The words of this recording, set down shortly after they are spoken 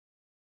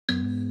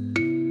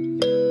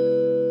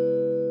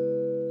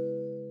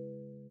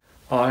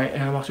I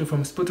am Arthur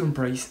from Spotahome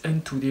Paris,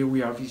 and today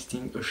we are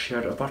visiting a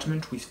shared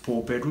apartment with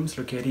 4 bedrooms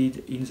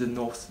located in the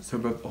north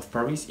suburb of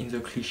Paris in the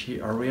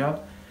Clichy area.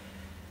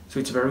 So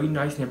it's a very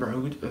nice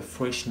neighborhood, a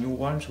fresh new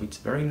one, so it's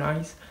very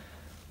nice.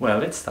 Well,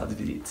 let's start the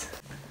visit.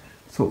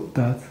 So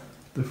that's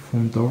the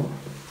front door.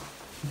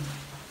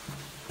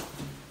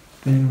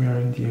 Then we are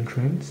in the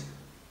entrance.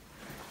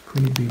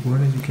 Pretty big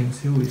one, as you can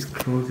see, with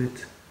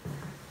closet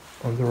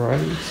on the right.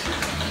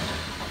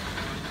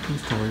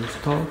 2-story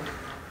top.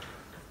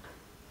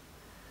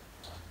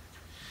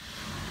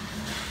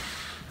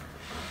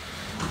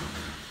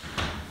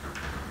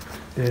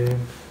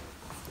 Then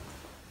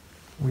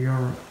we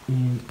are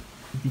in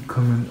the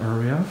common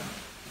area,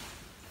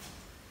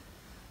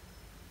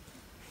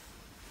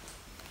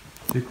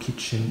 the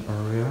kitchen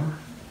area,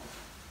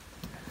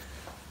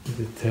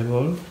 the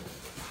table,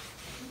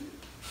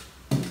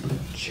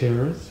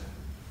 chairs,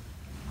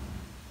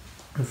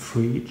 a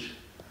fridge,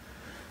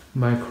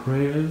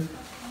 microwave,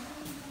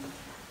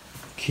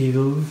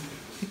 kettle,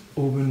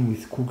 oven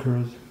with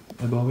cookers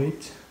above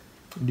it,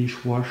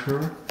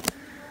 dishwasher,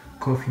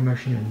 coffee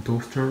machine and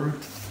toaster,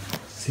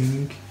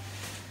 sink,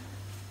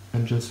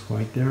 and just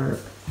right there,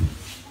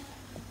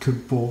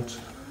 cupboard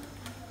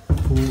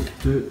for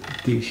the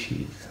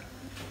dishes.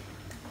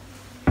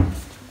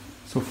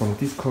 So from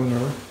this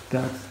corner,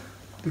 that's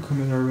the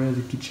common area,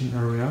 the kitchen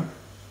area.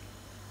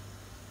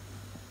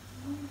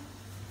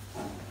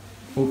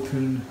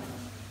 Open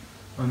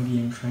on the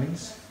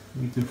entrance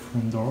with the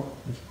front door,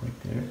 that's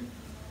right there.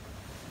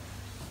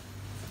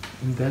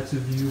 And that's a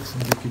view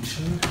from the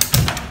kitchen.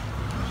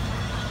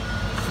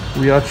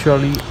 We are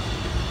actually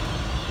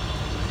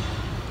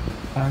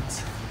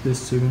at the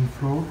second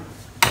floor.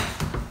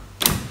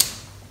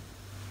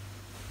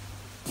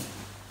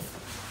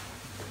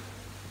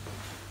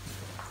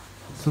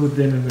 So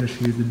then I'm going to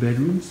show you the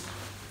bedrooms.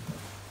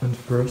 And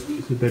first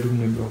is the bedroom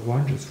number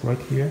 1, just right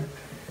here.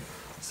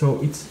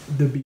 So it's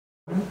the big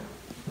one.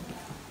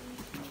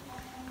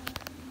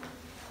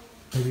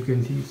 As you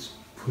can see, it's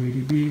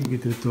pretty big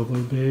with a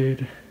double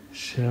bed,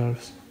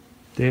 shelves,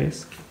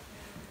 desk.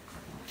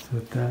 So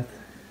that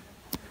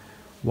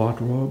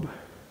wardrobe,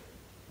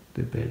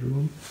 the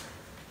bedroom,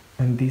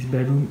 and this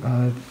bedroom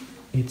has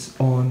its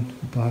own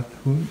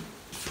bathroom,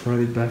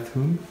 private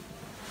bathroom,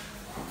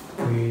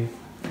 with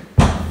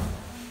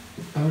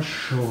a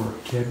shower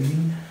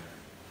cabin,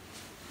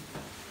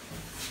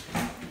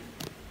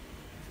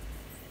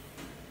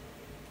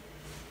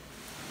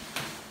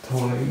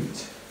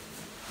 toilet,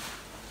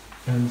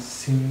 and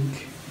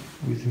sink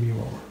with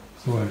mirror.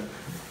 So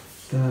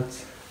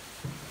that's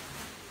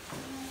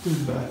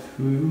the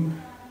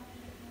bathroom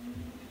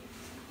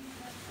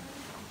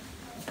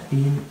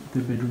in the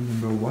bedroom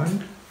number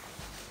 1.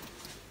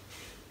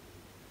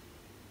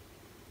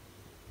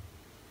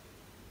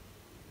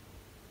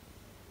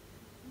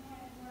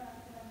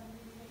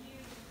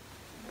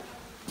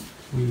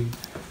 With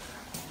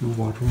the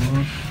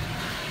wardrobe,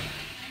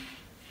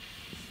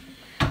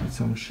 with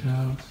some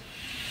shelves.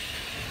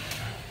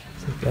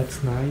 So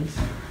that's nice.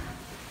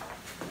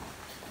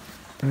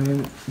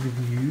 And the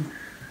view.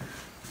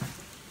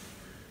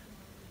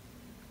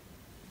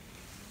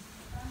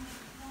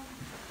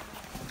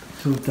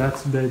 So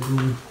that's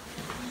bedroom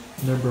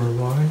number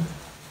 1.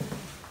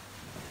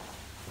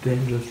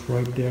 Then just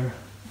right there,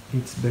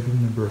 it's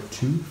bedroom number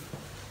 2.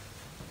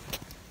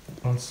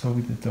 Also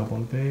with a double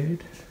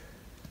bed,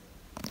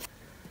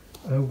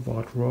 a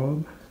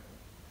wardrobe,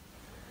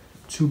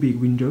 2 big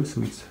windows,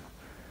 so it's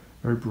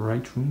a very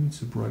bright room.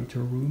 It's a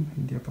brighter room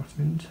in the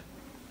apartment.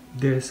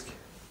 Desk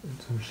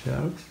and some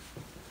shelves.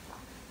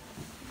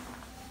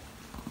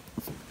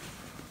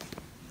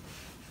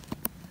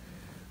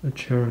 A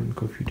chair and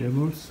coffee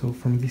table. So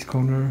from this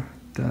corner,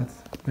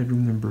 that's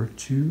bedroom number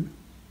 2.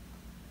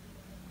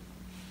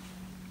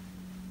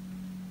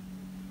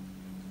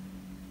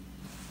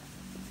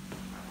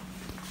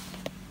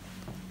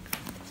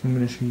 So I'm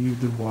going to show you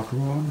the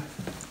wardrobe,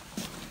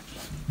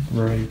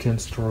 where you can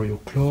store your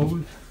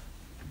clothes.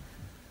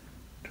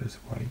 Just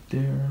right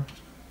there.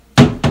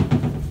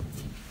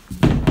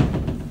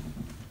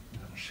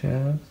 Some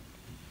shelves.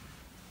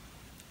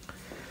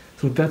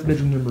 So that's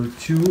bedroom number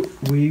 2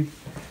 with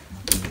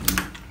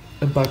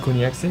a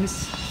balcony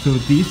access. So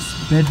this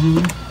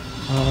bedroom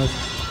has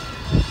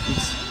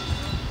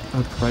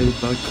a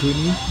private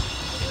balcony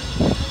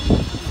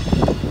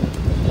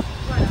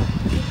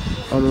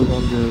all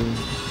around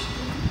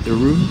the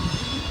room.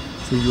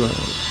 So you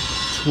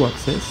have 2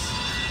 access,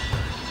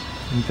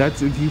 and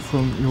that's a view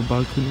from your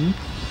balcony.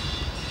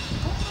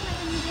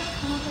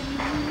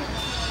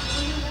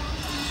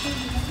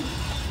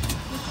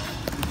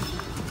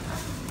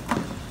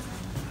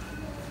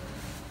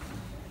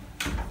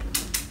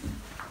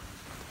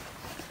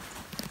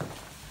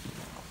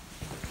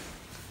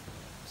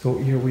 So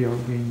here we are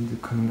in the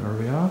common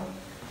area,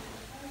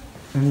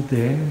 and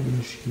then I'm going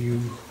to show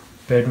you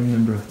bedroom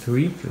number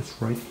 3,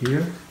 just right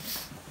here.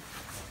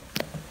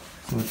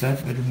 So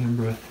that's bedroom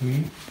number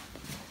 3,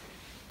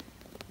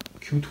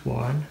 cute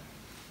one,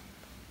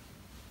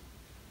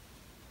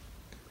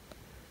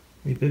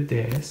 with a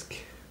desk,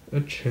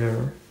 a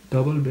chair,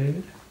 double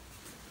bed,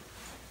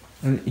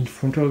 and in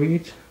front of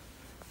it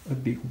a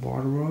big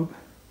wardrobe.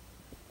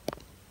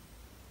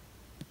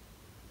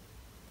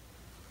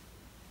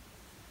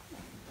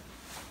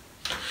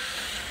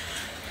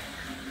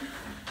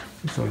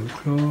 It's all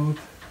clothes.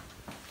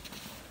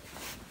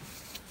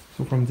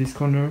 So from this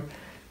corner,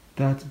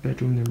 that's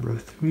bedroom number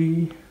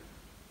 3.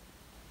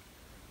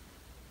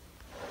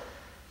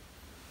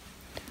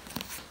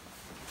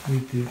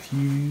 With the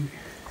view.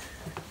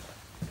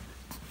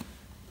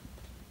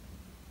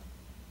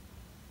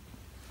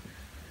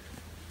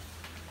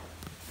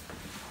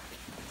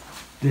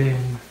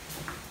 Then,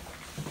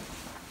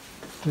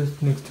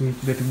 just next to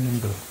it, bedroom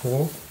number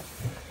 4.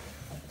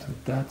 So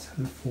that's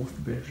the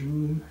 4th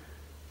bedroom.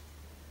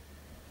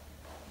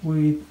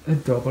 With a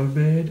double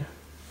bed,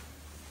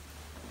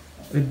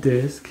 a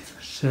desk,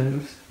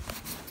 shelves.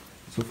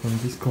 So from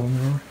this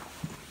corner,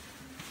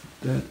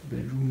 that's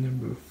bedroom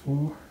number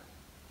 4.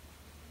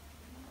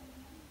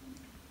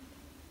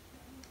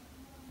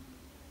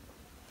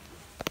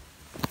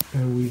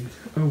 And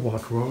with a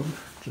wardrobe,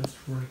 just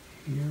right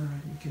here,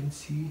 you can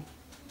see.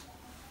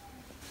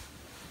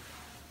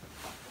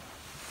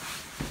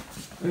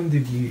 And the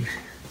view.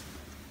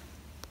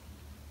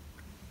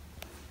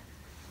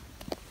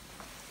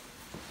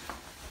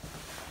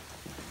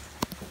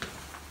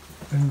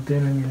 And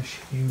then I'm going to show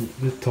you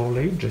the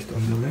toilet just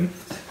on the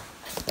left.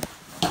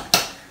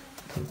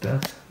 So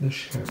that's the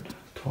shared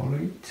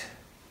toilet.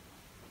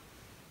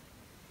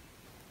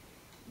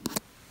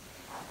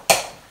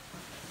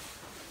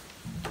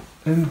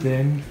 And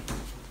then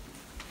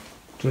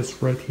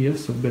just right here,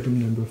 so bedroom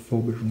number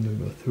 4, bedroom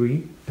number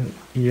 3, and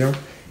here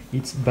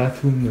it's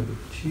bathroom number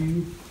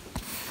 2.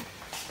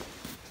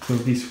 So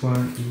this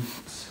one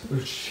is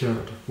a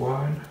shared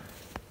one,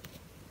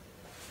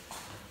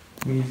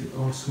 with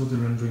also the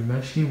laundry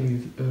machine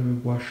with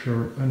a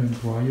washer and a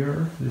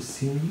dryer, the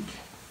sink,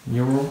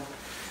 mirror,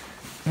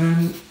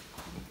 and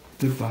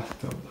the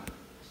bathtub.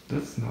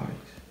 That's nice.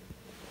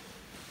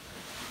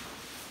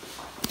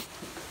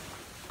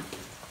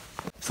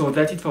 So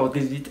that's it for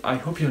this visit. I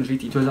hope you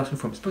enjoyed it. It was Arthur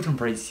from Spotahome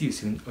Paris. See you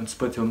soon on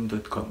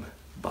spotahome.com.